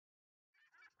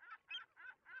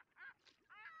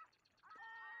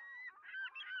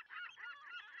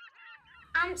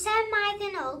Amser maith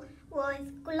yn ôl, roedd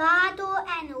gwlad o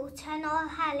enw Chwedl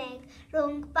Helyg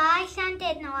rhwng bai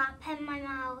Llandudno a Penmai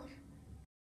Mawr.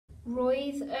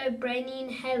 Roedd y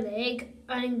brenin Helyg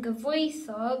yn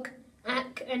gyfoethog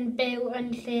ac yn byw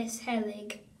yn Llys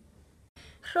Helyg.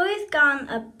 Roedd gan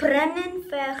y brenin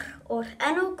ferch o'r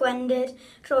enw Gwendid,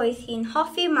 roedd hi'n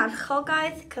hoffi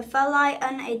marchogaeth ceffylau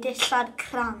yn ei dillad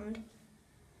crand.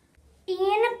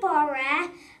 Un bore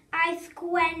aeth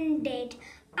Gwendid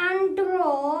am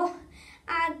dro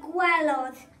a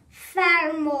gwelodd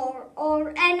ffermwr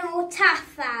o'r enw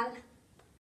Taffel.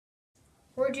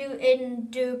 Rydw yn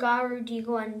dy garw di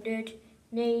Gwendid,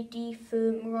 neu di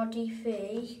ffwm rodi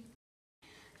ffi?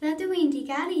 Rydw i'n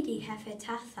digaru di hefyd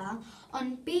Taffel,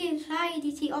 ond bydd rhaid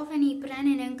i ti ofyn i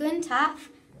brenin yn gyntaf.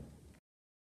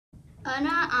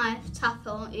 Yna aeth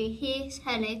Taffel i Llys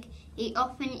Helyg i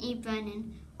ofyn i brenin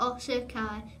os y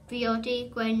cael briodi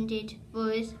Gwendid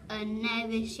fwyd yn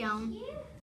nefus iawn.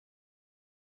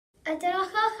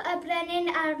 Edrychodd y brenin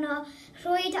arno,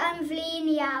 rwyd yn flin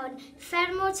iawn,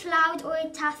 ffermwr tlawd oedd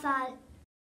Taffel.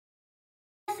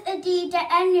 Beth ydy dy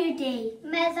enw di,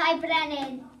 meddai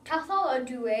brenin? Taffel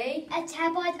ydw i.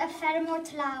 Atebodd y ffermwr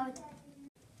tlawd.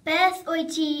 Beth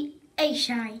wyt ti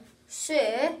eisiau?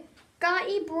 Sir, ga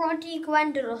i brodi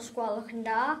Gwendid os gwelwch yn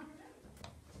da?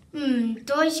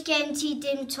 Does gen ti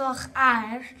dim toch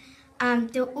ar am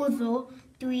dy wddw,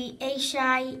 dwi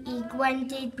eisiau i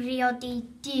Gwendid briodi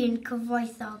dyn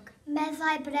cyfoethog.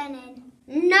 Meddai brenin.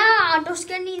 Na, does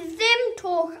gen i ddim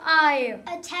toch air.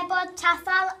 Atebodd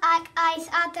Taffel ac aeth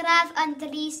adref yn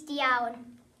drist iawn.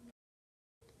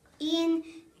 Un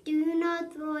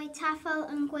diwrnod roedd Taffel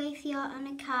yn gweithio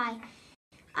yn y cae,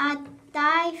 a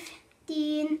daeth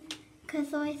dyn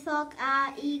cyfoethog a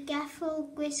i geffyl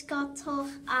gwisgo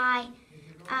toch ai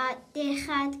a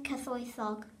dechad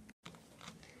cyfoethog.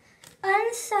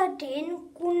 Yn sydyn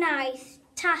gwnaeth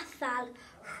Taffel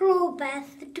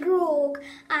rhywbeth drwg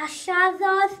a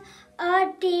lladdodd y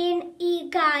dyn i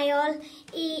gael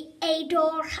i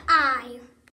eidor ai.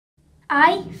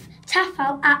 Aeth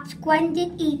Taffel at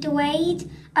Gwendid i dweud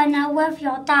yn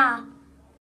awyrfio da.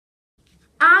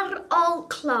 Ar ôl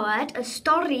clywed y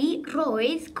stori,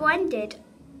 roedd Gwendid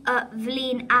y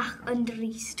flin ach yn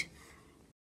drist.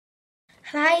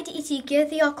 Rhaid i ti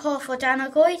guddio coff o dan y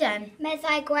goeden,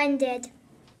 Meddai Gwendid.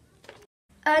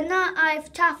 Yna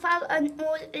aeth Taffel yn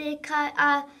ôl i'r cae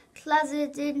a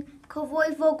llasydyn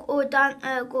cyfoethog o dan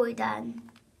y goeden.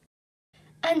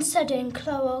 Yn sydyn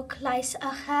clywog Llys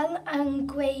Helyg yn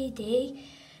gweud,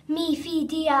 mi fi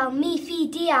dial, mi fi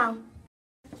dial.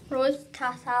 Roedd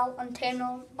Taffel yn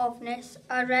teimlo'n ofnus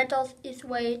a redodd i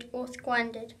ddweud wrth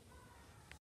Gwendid.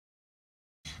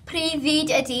 Prif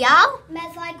fyd y dial?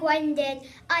 Meddai Gwendid.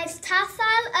 Aeth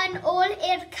Taffel yn ôl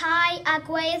i'r cae a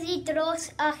gweddi dros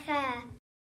y lle.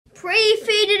 Prif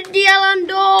fyd y dial yn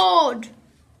dod!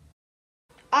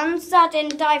 Ond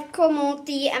sydyn daeth cwmwl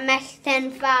di y mellten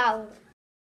fawr.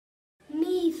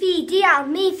 Mi fi dial,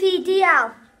 mi fi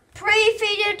dial. Prif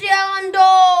fyd y dial yn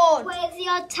dod!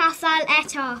 Gweddio Taffel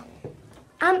eto.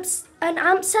 Yn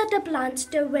amser dy blant,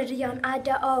 dy wirion a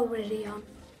dy owirion.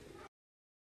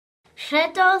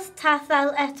 Rhedodd Taffel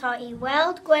eto i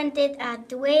weld Gwendid a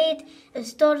dweud y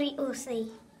stori wrthi.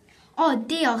 O,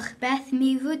 diolch Beth,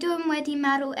 mi fydwm wedi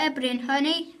marw ebryn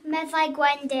hynny. Meddai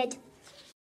Gwendid.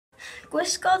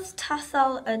 Gwisgodd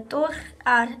Taffel y dwrch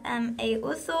ar ei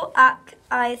wddw ac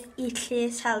aeth i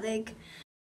Llys Helyg.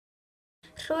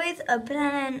 Roedd y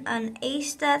brenin yn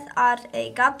eistedd ar ei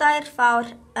gadair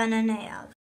fawr yn y neuadd.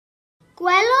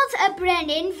 Gwelodd y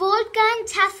brenin fod gan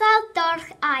Taffel dorch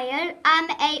air am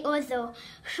ei wddw.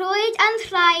 Roedd yn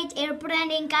rhaid i'r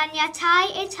brenin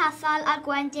ganiatáu i Taffel a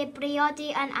Gwendid briodi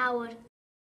yn awr.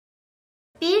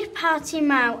 Bydd parti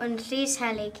maw yn Llys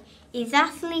Helyg i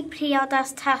ddathlu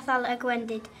priodas Taffel a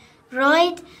Gwendid.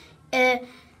 Roedd y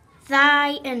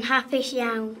ddau yn hapus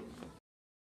iawn.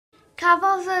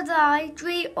 Cafodd y ddau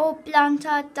dri o blant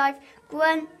a daeth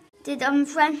Gwendid yn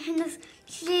frenhines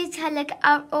Llys Helyg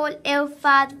ar ôl i'w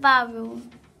fad farw.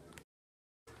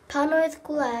 Pan oedd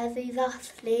gwledd i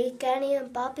ddathlu gen i yn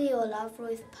babi olaf,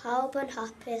 roedd pawb yn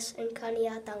hapus yn canu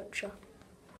a dawnsio.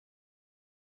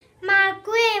 Mae'r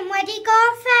gwym wedi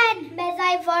gorffen,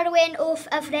 meddai forwyn wrth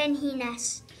y frenhines.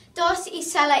 Dos i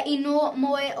sela un o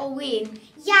mwy o wyn.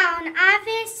 Iawn, a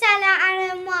fe sela ar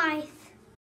y waith.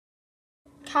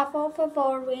 Cafodd y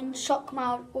forwyn sioc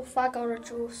mawr wrth agor y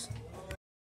drws.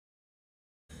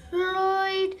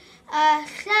 Roedd y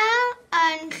llaw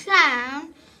yn llawn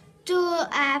dŵr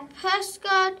a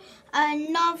pysgod yn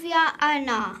nofio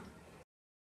yno.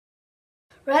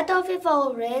 Redodd y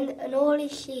forwyn yn ôl i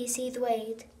Llys i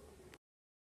ddweud.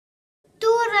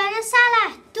 Dŵr Dŵr yn y sala!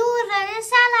 Dŵr yn y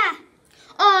sala!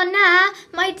 O na,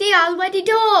 mae dial wedi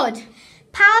dod.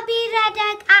 Pawb i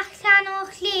redeg allan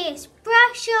o'ch llys.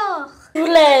 Brysiwch!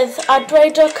 Rwledd a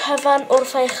dweud o cyfan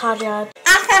wrth ei chariad.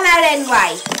 Allan ar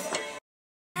enwaith.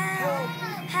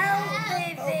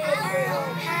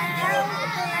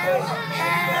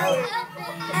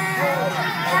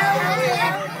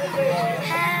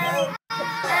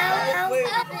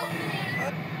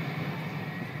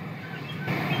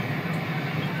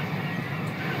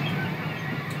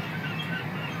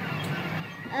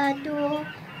 Y dŵr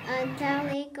yn dal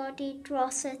ei godi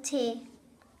dros y tŷ.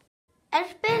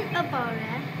 Erbyn y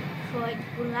bore, roedd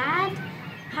gwlad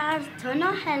parth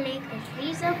Tudno helyg y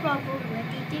llys o bobl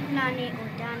wedi diflannu o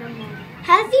dan y môr.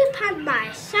 Heddiw pan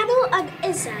mae llanw yn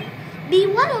isel, mi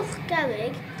welwch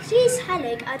Gerrig Llys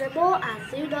Helyg ar y môr ar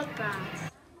ddiwrnod braf.